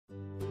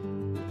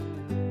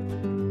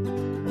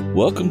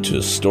Welcome to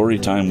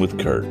Storytime with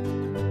Kurt.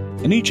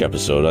 In each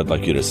episode, I'd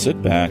like you to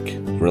sit back,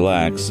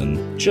 relax,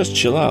 and just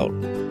chill out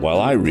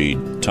while I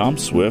read Tom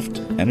Swift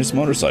and His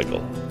Motorcycle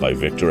by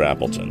Victor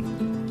Appleton.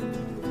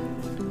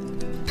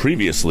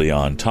 Previously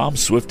on Tom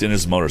Swift and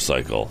His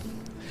Motorcycle.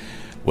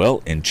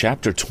 Well, in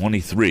Chapter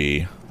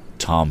 23,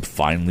 Tom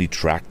finally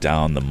tracked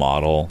down the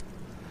model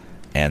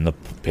and the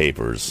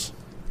papers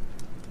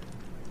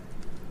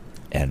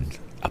and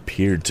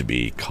appeared to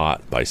be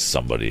caught by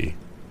somebody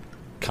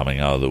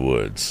coming out of the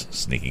woods,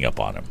 sneaking up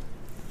on him.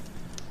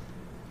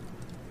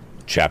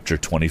 Chapter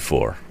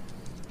 24.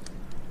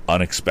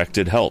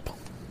 Unexpected Help.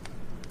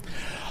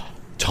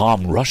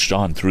 Tom rushed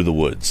on through the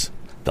woods.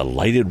 The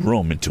lighted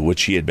room into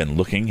which he had been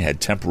looking had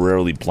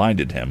temporarily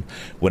blinded him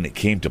when it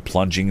came to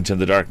plunging into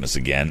the darkness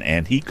again,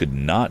 and he could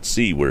not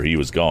see where he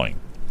was going.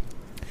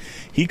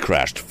 He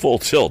crashed full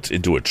tilt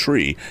into a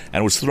tree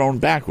and was thrown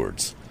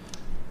backwards.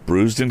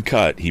 Bruised and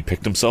cut, he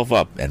picked himself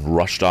up and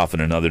rushed off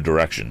in another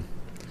direction.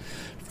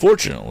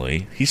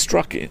 Fortunately, he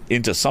struck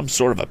into some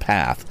sort of a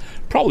path,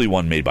 probably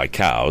one made by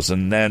cows,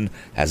 and then,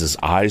 as his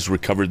eyes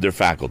recovered their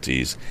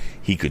faculties,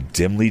 he could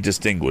dimly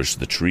distinguish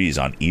the trees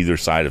on either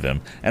side of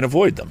him and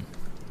avoid them.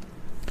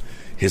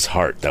 His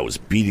heart, that was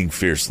beating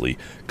fiercely,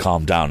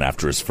 calmed down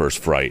after his first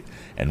fright,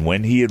 and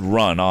when he had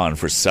run on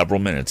for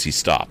several minutes, he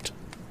stopped.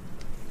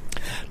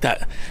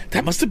 That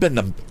must have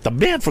been the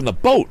man from the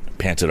boat,"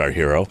 panted our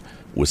hero,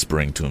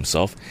 whispering to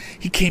himself.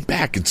 "He came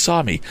back and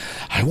saw me.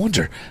 I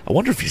wonder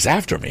if he's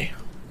after me."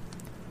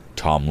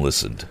 Tom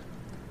listened.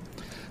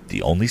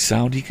 The only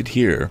sound he could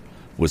hear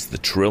was the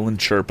trill and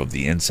chirp of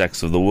the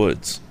insects of the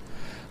woods.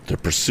 The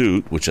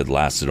pursuit, which had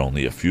lasted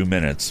only a few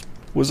minutes,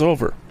 was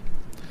over.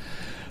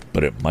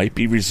 But it might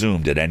be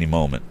resumed at any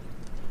moment.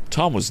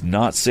 Tom was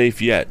not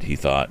safe yet, he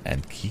thought,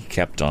 and he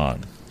kept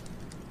on.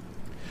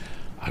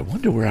 "I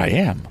wonder where I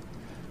am.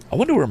 I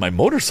wonder where my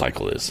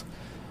motorcycle is.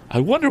 I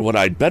wonder what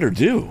I'd better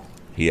do,"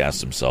 he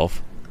asked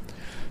himself.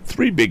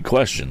 3 big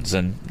questions,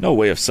 and no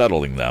way of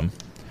settling them.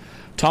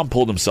 Tom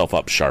pulled himself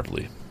up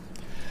sharply.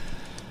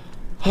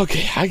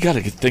 "Okay, I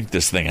gotta think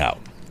this thing out,"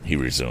 he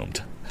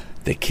resumed.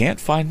 "They can't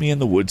find me in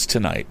the woods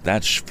tonight,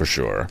 that's for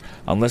sure,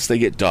 unless they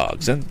get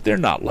dogs, and they're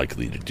not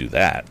likely to do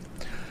that.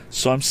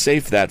 So I'm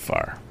safe that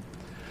far.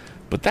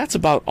 But that's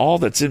about all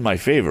that's in my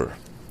favor.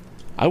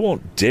 I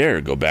won't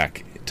dare go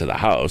back to the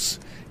house,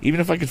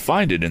 even if I could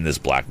find it in this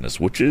blackness,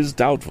 which is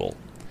doubtful.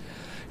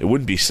 It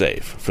wouldn't be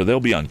safe, for they'll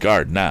be on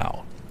guard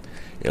now.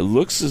 It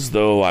looks as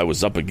though I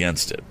was up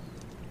against it.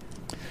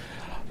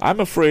 I'm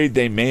afraid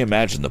they may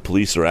imagine the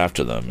police are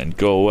after them and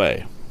go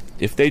away.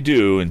 If they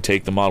do and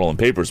take the model and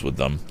papers with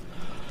them,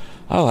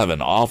 I'll have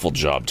an awful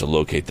job to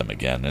locate them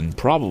again, and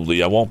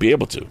probably I won't be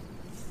able to.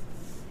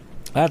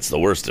 That's the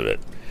worst of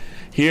it.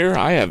 Here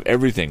I have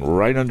everything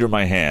right under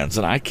my hands,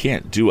 and I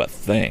can't do a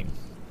thing.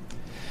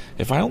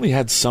 If I only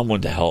had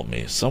someone to help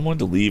me, someone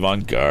to leave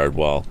on guard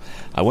while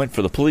I went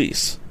for the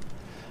police.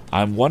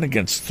 I'm 1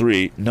 against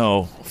 3,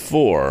 no,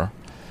 4,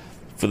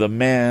 for the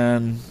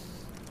man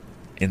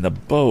in the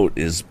boat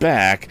is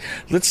back.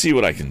 Let's see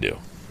what I can do."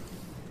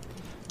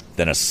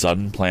 Then a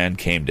sudden plan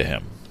came to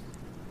him.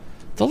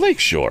 "The lake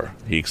shore,"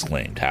 he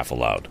exclaimed, half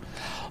aloud.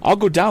 "I'll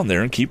go down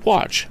there and keep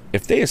watch.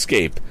 If they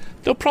escape,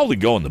 they'll probably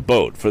go in the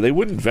boat, for they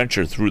wouldn't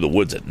venture through the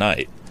woods at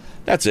night.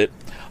 That's it.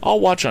 I'll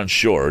watch on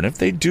shore, and if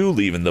they do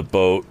leave in the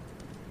boat—"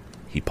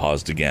 He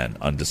paused again,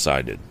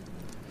 undecided.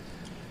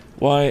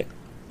 "Why,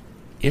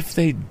 if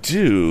they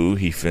do,"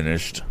 he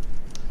finished,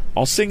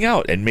 "I'll sing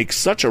out and make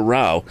such a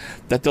row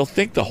that they'll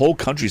think the whole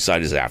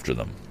countryside is after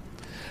them."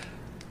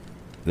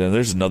 Then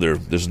there's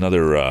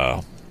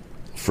another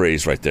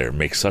phrase right there,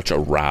 make such a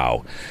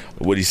row.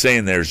 What he's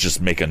saying there is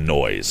just make a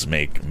noise,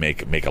 make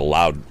a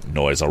loud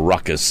noise, a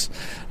ruckus,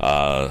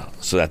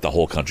 so that the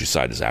whole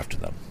countryside is after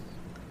them.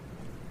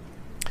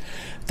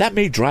 That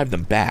may drive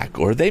them back,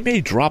 or they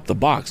may drop the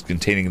box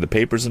containing the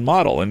papers and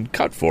model and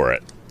cut for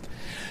it.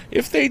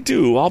 If they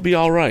do, I'll be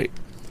all right.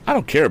 I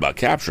don't care about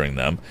capturing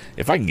them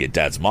if I can get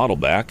Dad's model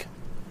back.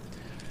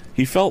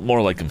 He felt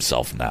more like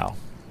himself now.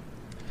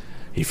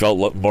 He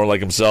felt more like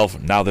himself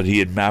now that he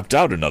had mapped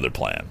out another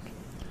plan.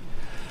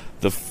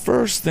 "The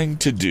first thing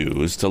to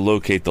do is to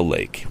locate the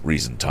lake,"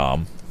 reasoned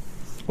Tom.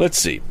 "Let's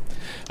see.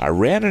 I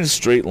ran in a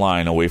straight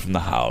line away from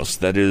the house,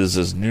 that is,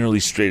 as nearly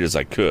straight as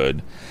I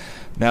could.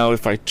 Now,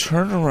 if I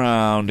turn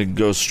around and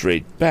go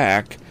straight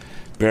back,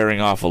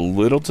 bearing off a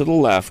little to the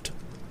left,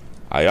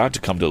 I ought to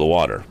come to the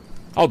water.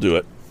 I'll do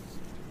it."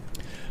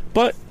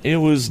 But it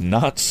was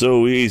not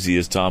so easy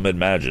as Tom had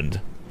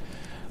imagined,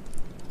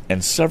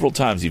 and several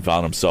times he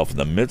found himself in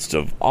the midst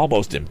of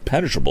almost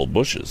impenetrable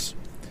bushes.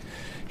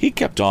 He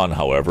kept on,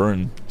 however,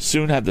 and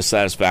soon had the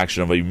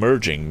satisfaction of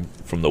emerging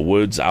from the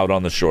woods out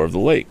on the shore of the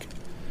lake.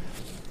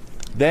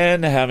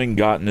 Then, having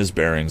gotten his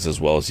bearings as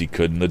well as he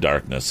could in the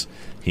darkness,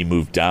 he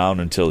moved down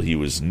until he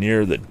was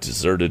near the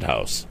deserted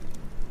house.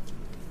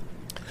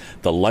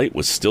 The light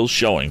was still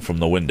showing from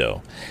the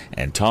window,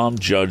 and Tom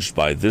judged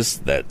by this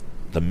that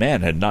the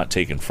man had not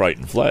taken fright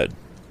and fled.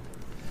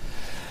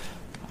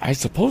 "I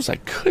suppose I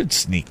could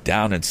sneak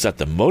down and set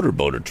the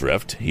motorboat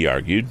adrift," he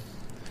argued.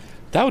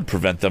 That would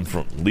prevent them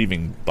from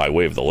leaving by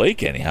way of the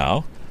lake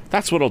anyhow.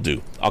 That's what I'll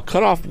do. I'll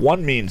cut off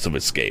one means of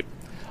escape.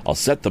 I'll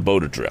set the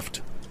boat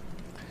adrift.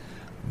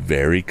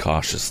 Very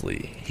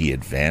cautiously, he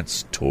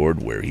advanced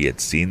toward where he had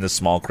seen the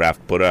small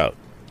craft put out.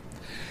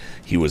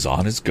 He was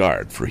on his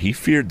guard, for he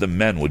feared the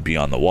men would be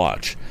on the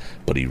watch,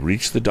 but he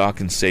reached the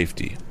dock in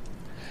safety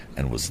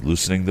and was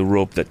loosening the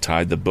rope that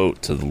tied the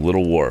boat to the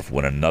little wharf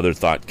when another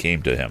thought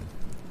came to him.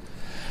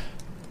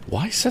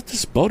 Why set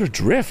this boat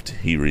adrift?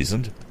 He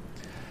reasoned.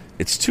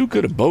 It's too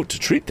good a boat to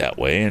treat that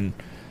way, and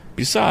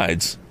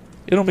besides,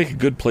 it'll make a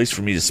good place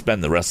for me to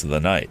spend the rest of the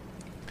night.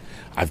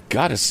 I've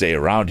got to stay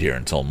around here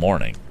until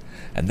morning,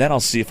 and then I'll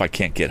see if I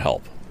can't get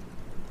help.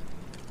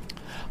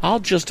 I'll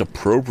just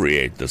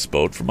appropriate this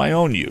boat for my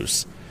own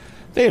use.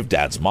 They have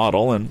Dad's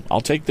model, and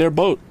I'll take their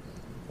boat.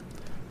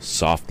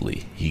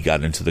 Softly, he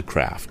got into the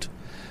craft,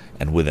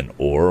 and with an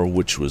oar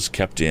which was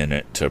kept in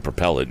it to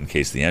propel it in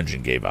case the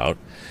engine gave out,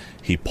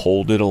 he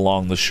poled it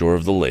along the shore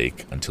of the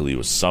lake until he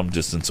was some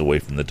distance away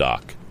from the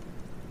dock.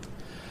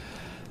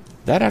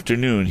 That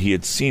afternoon he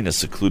had seen a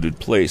secluded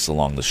place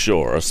along the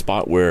shore, a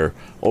spot where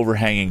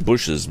overhanging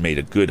bushes made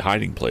a good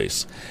hiding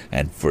place,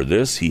 and for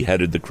this he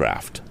headed the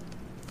craft.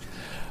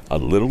 A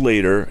little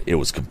later it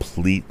was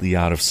completely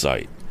out of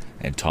sight,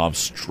 and Tom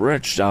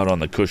stretched out on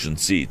the cushioned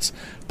seats,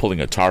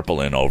 pulling a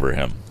tarpaulin over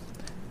him.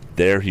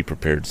 There he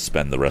prepared to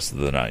spend the rest of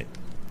the night.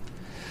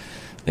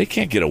 They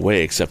can't get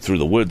away except through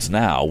the woods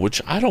now,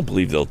 which I don't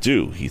believe they'll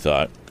do, he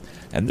thought,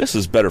 and this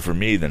is better for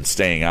me than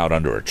staying out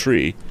under a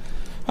tree.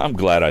 I'm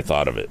glad I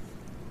thought of it.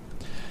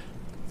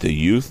 The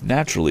youth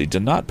naturally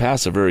did not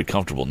pass a very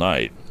comfortable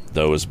night,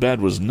 though his bed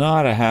was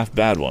not a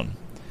half-bad one.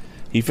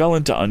 He fell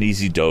into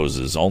uneasy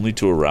dozes, only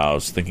to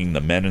arouse, thinking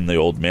the men in the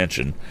old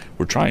mansion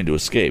were trying to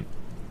escape.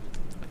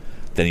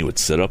 Then he would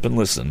sit up and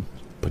listen,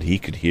 but he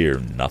could hear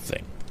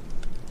nothing.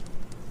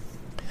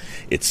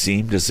 It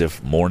seemed as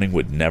if morning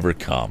would never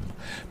come,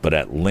 but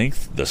at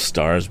length the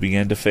stars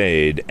began to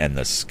fade, and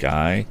the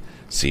sky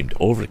seemed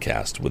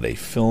overcast with a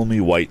filmy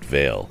white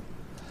veil.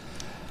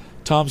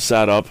 Tom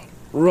sat up,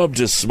 rubbed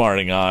his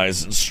smarting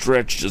eyes, and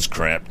stretched his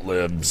cramped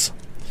limbs.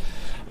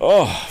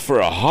 "Oh, for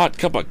a hot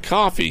cup of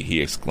coffee,"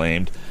 he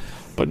exclaimed,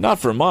 "but not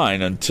for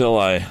mine until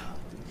I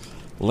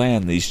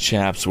land these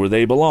chaps where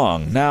they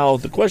belong. Now,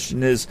 the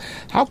question is,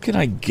 how can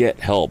I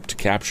get help to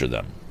capture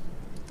them?"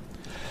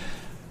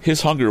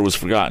 His hunger was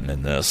forgotten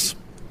in this.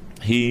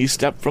 He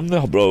stepped from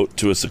the boat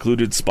to a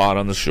secluded spot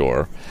on the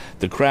shore.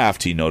 The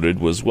craft, he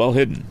noted, was well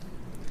hidden.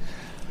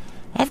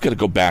 "I've got to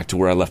go back to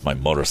where I left my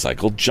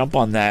motorcycle, jump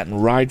on that,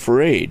 and ride for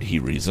aid," he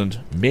reasoned.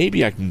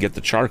 "Maybe I can get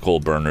the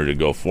charcoal burner to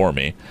go for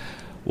me,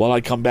 while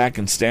I come back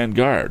and stand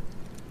guard.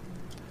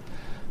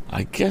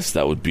 I guess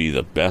that would be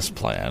the best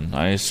plan.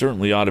 I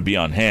certainly ought to be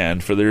on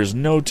hand, for there's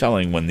no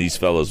telling when these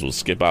fellows will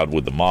skip out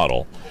with the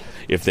model.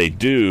 If they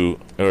do,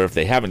 or if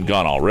they haven't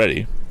gone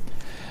already.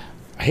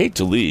 I hate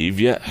to leave,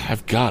 yet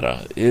I've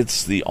gotta.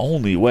 It's the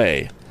only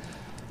way.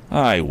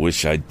 I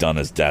wish I'd done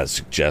as Dad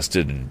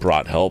suggested and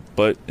brought help,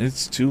 but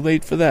it's too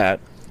late for that.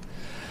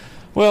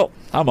 Well,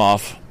 I'm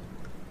off."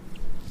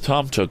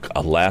 Tom took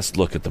a last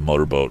look at the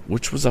motorboat,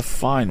 which was a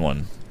fine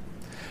one.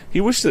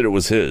 He wished that it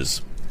was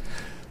his.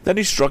 Then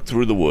he struck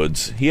through the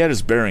woods. He had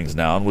his bearings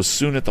now and was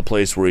soon at the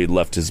place where he had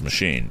left his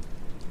machine.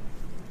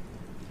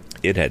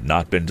 It had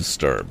not been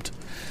disturbed.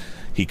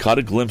 He caught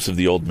a glimpse of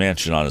the old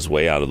mansion on his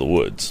way out of the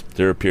woods.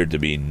 There appeared to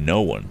be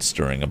no one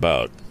stirring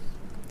about.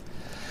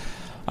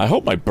 "I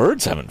hope my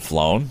birds haven't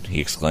flown,"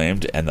 he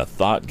exclaimed, and the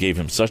thought gave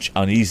him such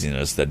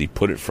uneasiness that he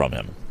put it from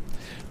him.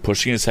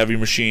 Pushing his heavy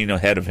machine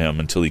ahead of him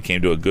until he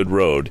came to a good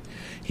road,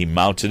 he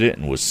mounted it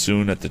and was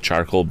soon at the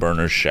charcoal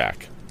burner's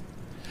shack.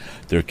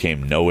 There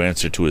came no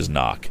answer to his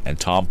knock, and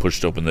Tom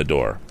pushed open the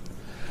door.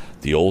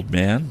 The old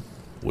man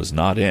was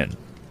not in.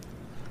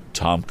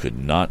 Tom could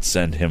not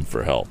send him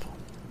for help.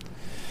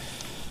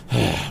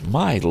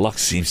 "My luck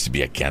seems to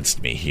be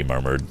against me," he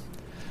murmured.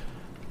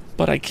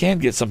 "But I can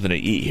get something to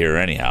eat here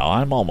anyhow.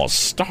 I'm almost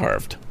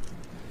starved."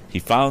 He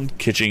found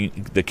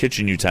the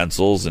kitchen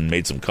utensils and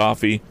made some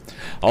coffee,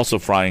 also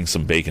frying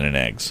some bacon and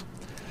eggs.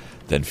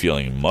 Then,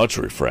 feeling much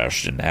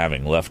refreshed and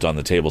having left on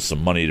the table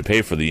some money to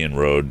pay for the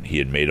inroad he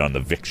had made on the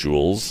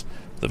victuals,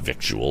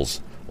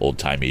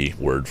 old-timey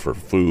word for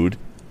food,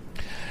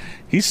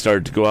 he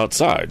started to go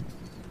outside.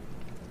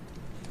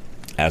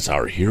 As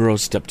our hero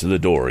stepped to the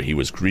door, he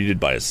was greeted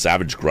by a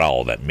savage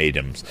growl that made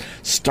him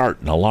start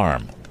in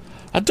alarm.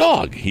 "A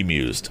dog," he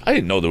mused. "I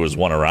didn't know there was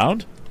one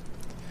around."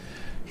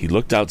 He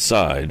looked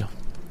outside,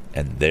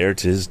 and there,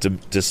 to his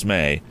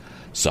dismay,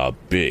 saw a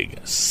big,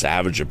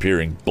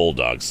 savage-appearing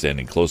bulldog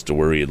standing close to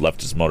where he had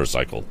left his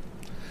motorcycle.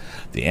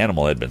 The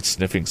animal had been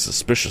sniffing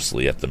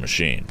suspiciously at the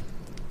machine.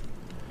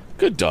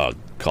 "Good dog,"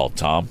 called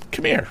Tom.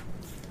 "Come here."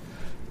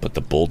 But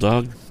the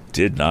bulldog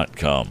did not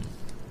come.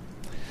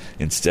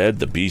 Instead,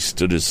 the beast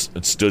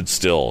stood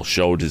still,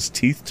 showed his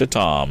teeth to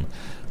Tom,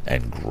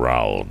 and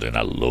growled in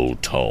a low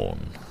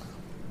tone.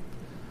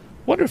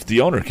 "Wonder if the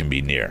owner can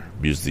be near,"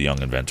 mused the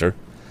young inventor.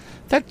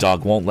 "That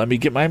dog won't let me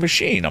get my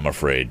machine, I'm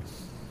afraid."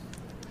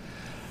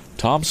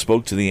 Tom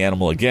spoke to the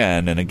animal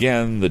again, and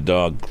again the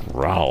dog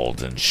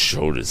growled and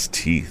showed his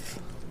teeth.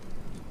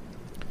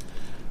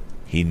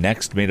 He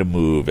next made a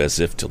move as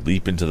if to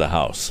leap into the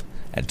house,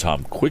 and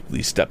Tom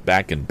quickly stepped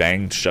back and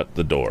banged shut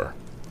the door.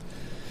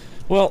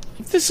 "Well,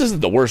 this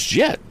isn't the worst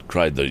yet,"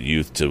 cried the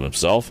youth to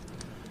himself.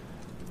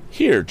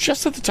 "Here,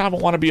 just at the time I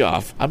want to be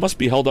off, I must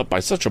be held up by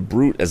such a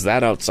brute as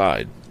that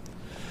outside.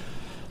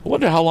 I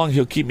wonder how long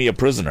he'll keep me a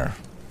prisoner."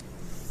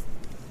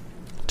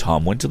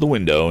 Tom went to the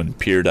window and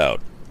peered out.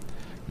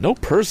 No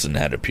person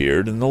had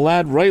appeared, and the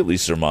lad rightly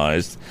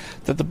surmised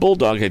that the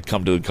bulldog had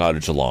come to the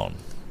cottage alone.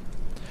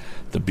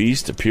 The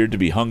beast appeared to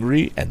be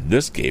hungry, and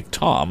this gave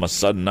Tom a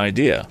sudden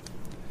idea.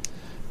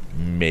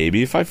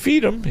 "Maybe if I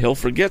feed him, he'll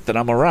forget that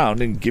I'm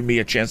around and give me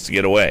a chance to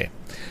get away,"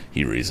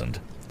 he reasoned.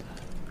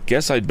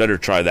 "Guess I'd better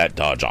try that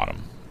dodge on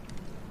him."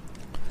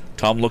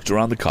 Tom looked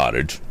around the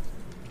cottage,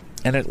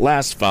 and at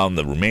last found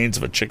the remains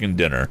of a chicken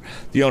dinner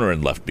the owner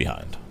had left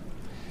behind.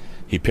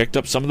 He picked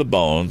up some of the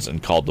bones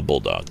and called the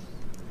bulldog.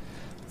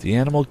 The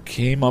animal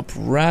came up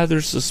rather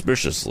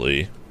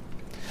suspiciously.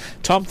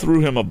 Tom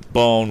threw him a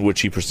bone,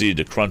 which he proceeded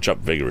to crunch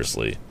up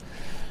vigorously.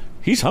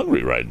 "He's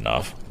hungry right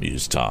enough,"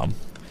 mused Tom.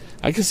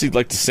 "I guess he'd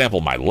like to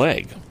sample my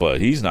leg, but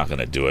he's not going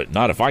to do it,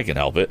 not if I can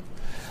help it."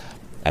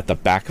 At the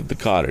back of the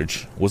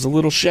cottage was a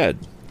little shed,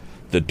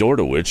 the door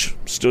to which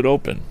stood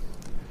open.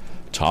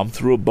 Tom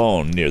threw a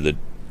bone near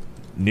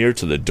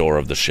to the door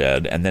of the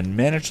shed, and then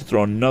managed to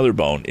throw another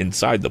bone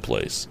inside the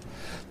place.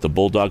 The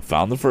bulldog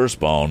found the first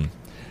bone,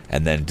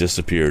 and then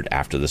disappeared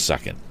after the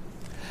second.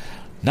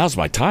 "Now's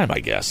my time, I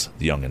guess,"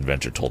 the young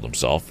inventor told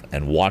himself,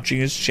 and watching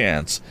his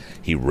chance,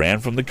 he ran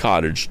from the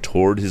cottage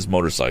toward his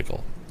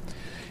motorcycle.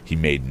 He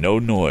made no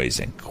noise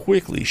and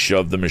quickly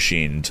shoved the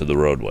machine into the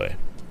roadway.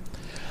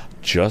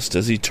 Just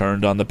as he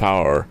turned on the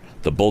power,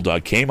 the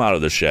bulldog came out of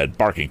the shed,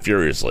 barking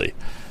furiously.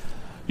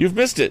 "You've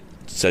missed it,"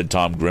 said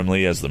Tom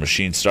grimly as the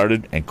machine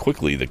started, and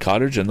quickly the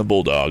cottage and the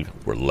bulldog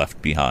were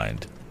left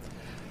behind.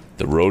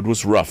 The road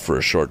was rough for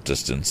a short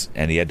distance,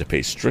 and he had to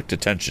pay strict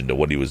attention to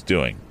what he was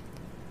doing.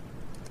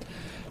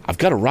 "I've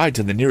got to ride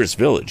to the nearest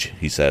village,"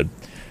 he said.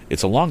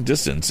 "It's a long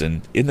distance,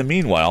 and in the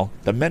meanwhile,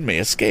 the men may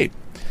escape.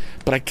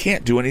 But I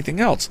can't do anything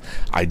else.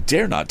 I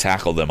dare not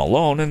tackle them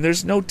alone, and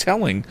there's no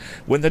telling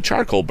when the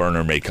charcoal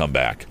burner may come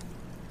back.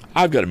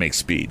 I've got to make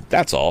speed,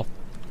 that's all."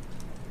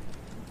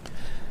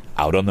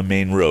 Out on the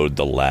main road,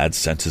 the lad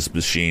sent his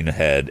machine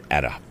ahead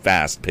at a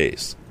fast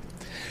pace.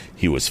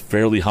 He was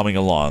fairly humming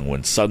along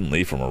when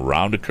suddenly, from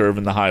around a curve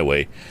in the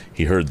highway,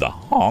 he heard the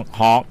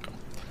honk-honk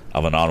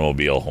of an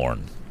automobile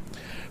horn.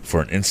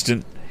 For an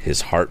instant,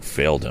 his heart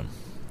failed him.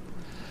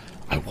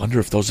 "I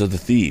wonder if those are the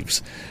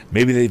thieves.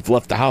 Maybe they've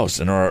left the house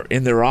and are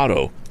in their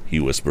auto,"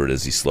 he whispered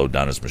as he slowed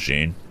down his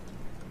machine.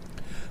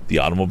 The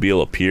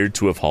automobile appeared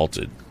to have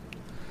halted.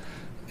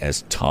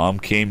 As Tom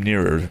came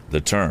nearer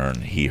the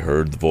turn, he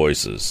heard the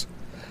voices.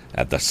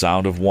 At the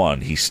sound of one,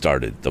 he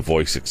started. The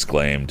voice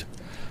exclaimed,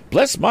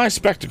 "Bless my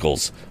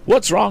spectacles!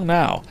 What's wrong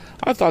now?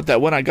 I thought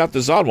that when I got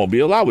this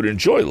automobile I would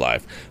enjoy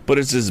life, but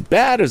it's as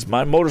bad as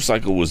my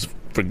motorcycle was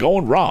for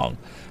going wrong.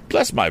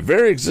 Bless my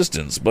very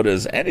existence, but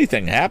has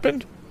anything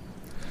happened?"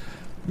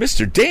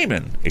 "Mr.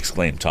 Damon!"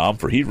 exclaimed Tom,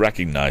 for he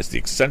recognized the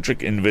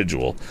eccentric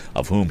individual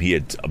of whom he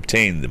had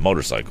obtained the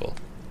motorcycle.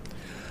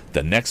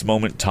 The next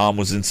moment Tom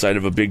was inside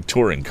of a big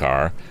touring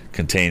car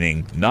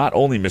containing not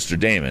only Mr.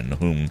 Damon,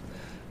 whom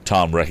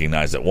Tom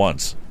recognized at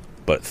once,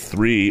 but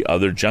 3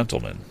 other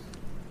gentlemen.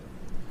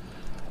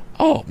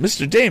 "Oh,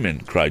 Mr.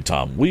 Damon," cried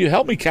Tom, "will you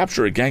help me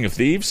capture a gang of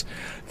thieves?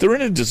 They're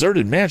in a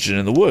deserted mansion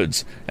in the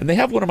woods, and they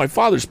have one of my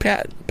father's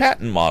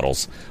patent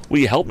models. Will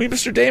you help me,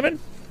 Mr. Damon?"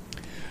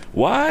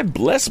 "Why,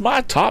 bless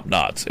my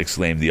topknots!"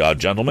 exclaimed the odd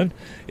gentleman.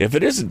 "If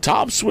it isn't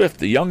Tom Swift,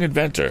 the young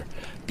inventor.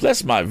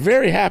 Bless my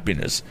very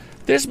happiness.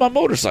 There's my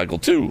motorcycle,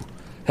 too.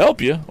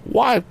 Help you?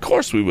 Why, of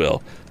course we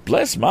will.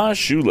 Bless my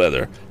shoe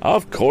leather.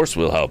 Of course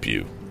we'll help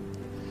you."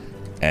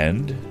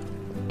 End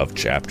of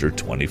chapter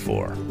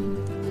 24.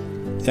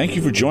 Thank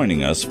you for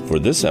joining us for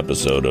this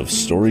episode of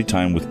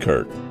Storytime with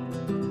Kurt.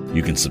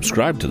 You can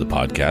subscribe to the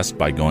podcast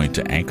by going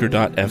to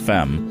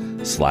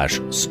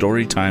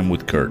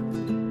anchor.fm/storytimewithkurt.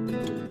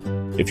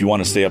 If you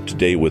want to stay up to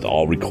date with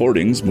all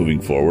recordings moving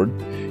forward,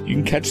 you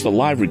can catch the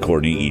live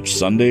recording each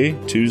Sunday,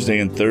 Tuesday,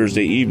 and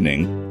Thursday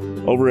evening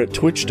over at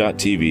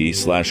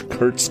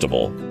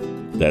twitch.tv/Kurtstable.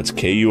 That's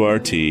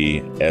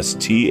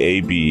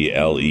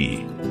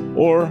KURTSTABLE.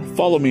 Or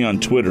follow me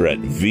on Twitter at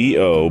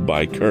VO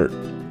by Kurt.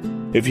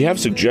 If you have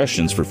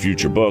suggestions for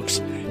future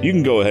books, you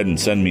can go ahead and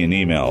send me an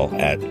email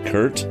at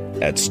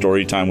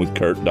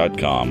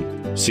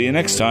kurt@storytimewithkurt.com. See you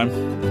next time.